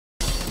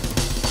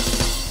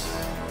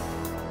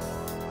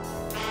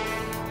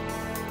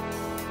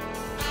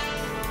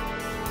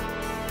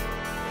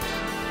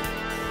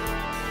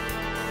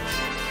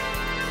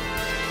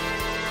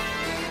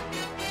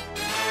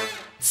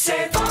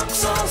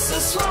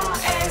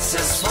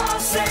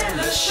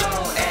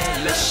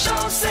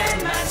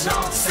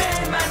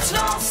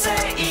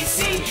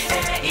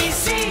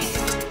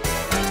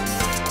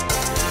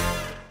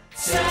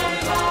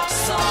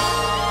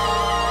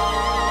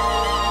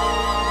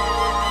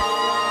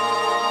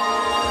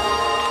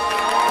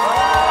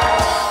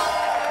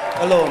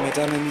Alors,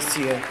 mesdames et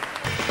messieurs,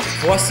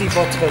 voici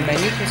votre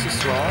menu pour ce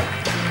soir.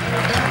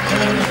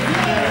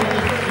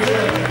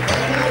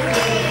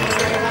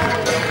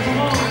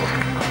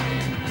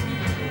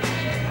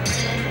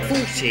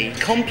 $40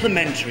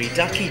 complimentary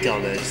Duckie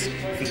dollars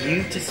for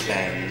you to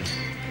spend.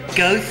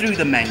 Go through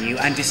the menu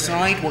and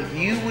decide what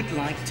you would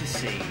like to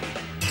see.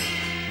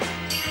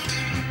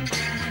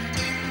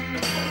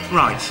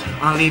 Right,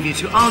 I'll leave you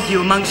to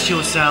argue amongst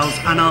yourselves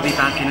and I'll be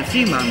back in a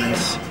few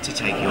moments to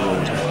take your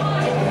order.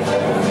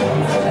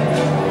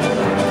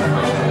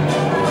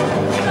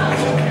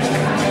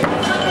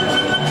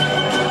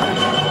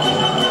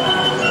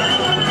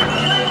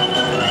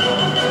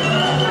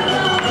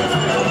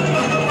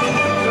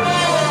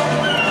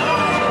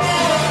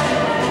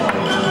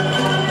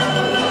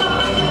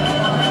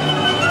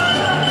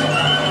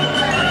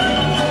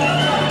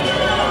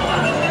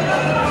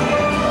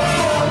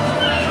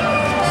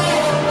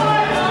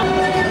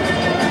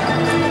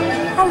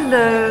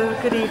 Hello,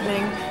 good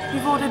evening.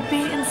 You've ordered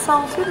Be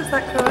Insulted, is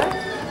that correct?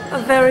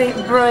 A very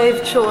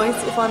brave choice,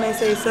 if I may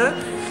say so.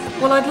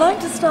 Well, I'd like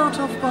to start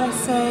off by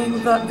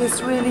saying that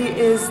this really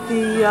is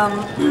the,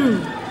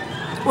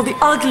 well, the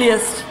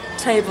ugliest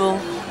table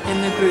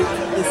in the group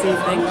this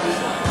evening.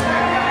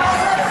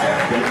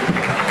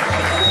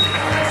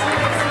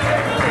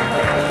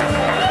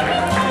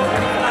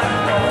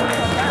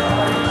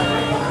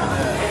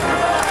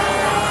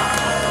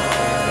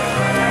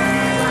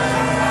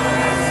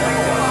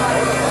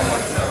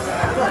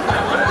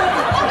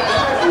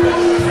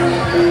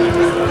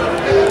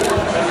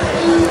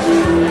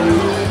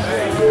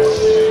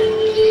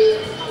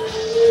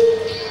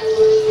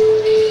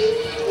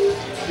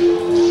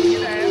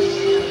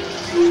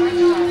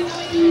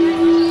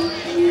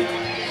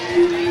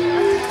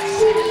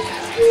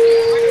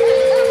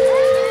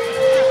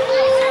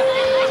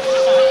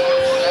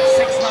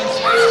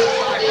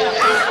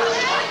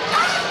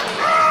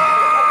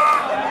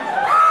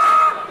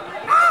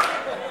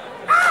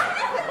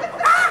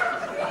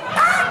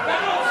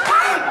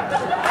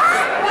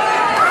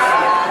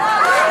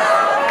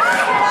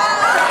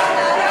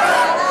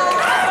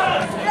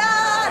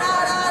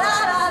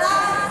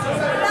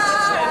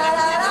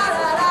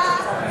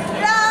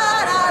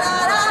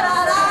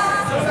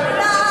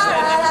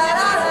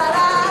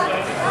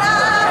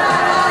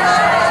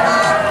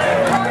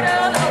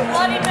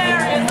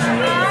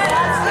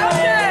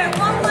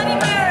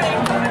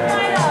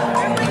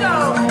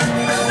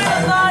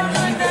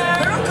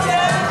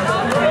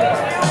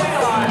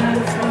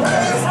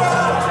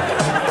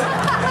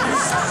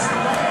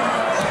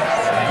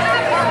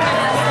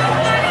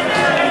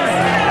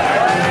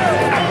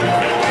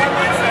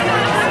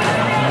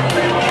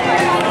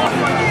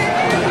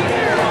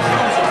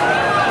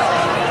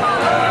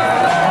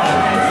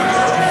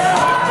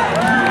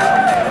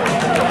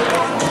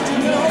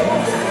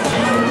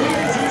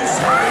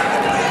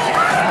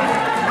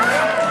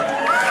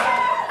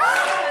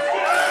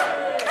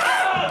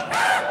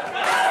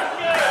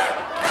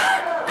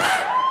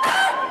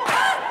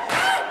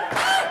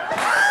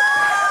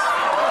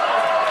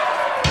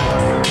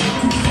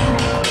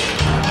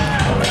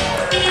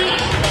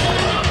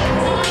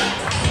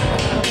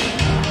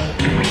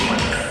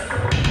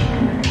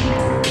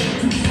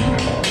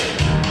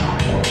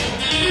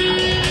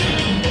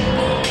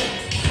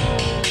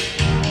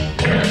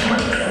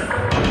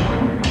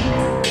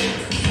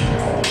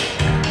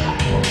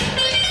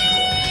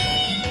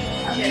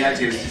 The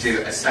idea was to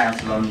do a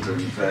South London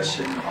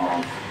version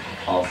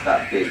of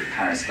that big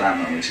Paris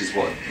glamour, which is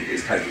what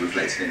is totally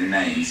reflected in the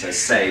name. So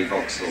say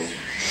Vauxhall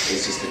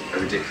is just a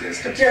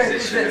ridiculous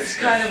juxtaposition. It's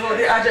kind of all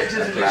the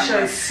adjectives that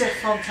show c'est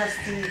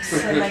fantastique,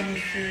 c'est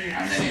magnifique.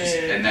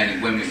 And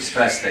then when it was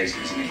first staged,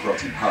 it was in a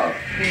grotty pub.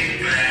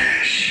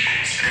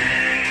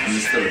 And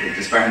there's still a big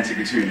disparity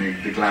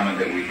between the glamour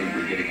that we think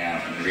we're giving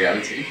out and the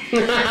reality.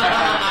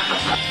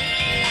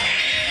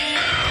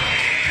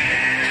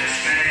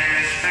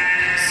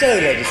 So,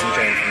 ladies and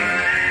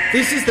gentlemen,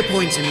 this is the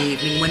point in the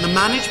evening when the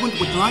management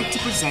would like to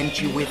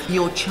present you with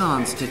your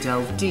chance to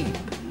delve deep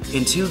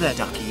into their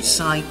ducky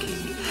psyche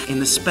in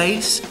the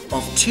space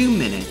of 2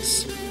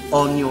 minutes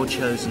on your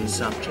chosen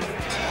subject.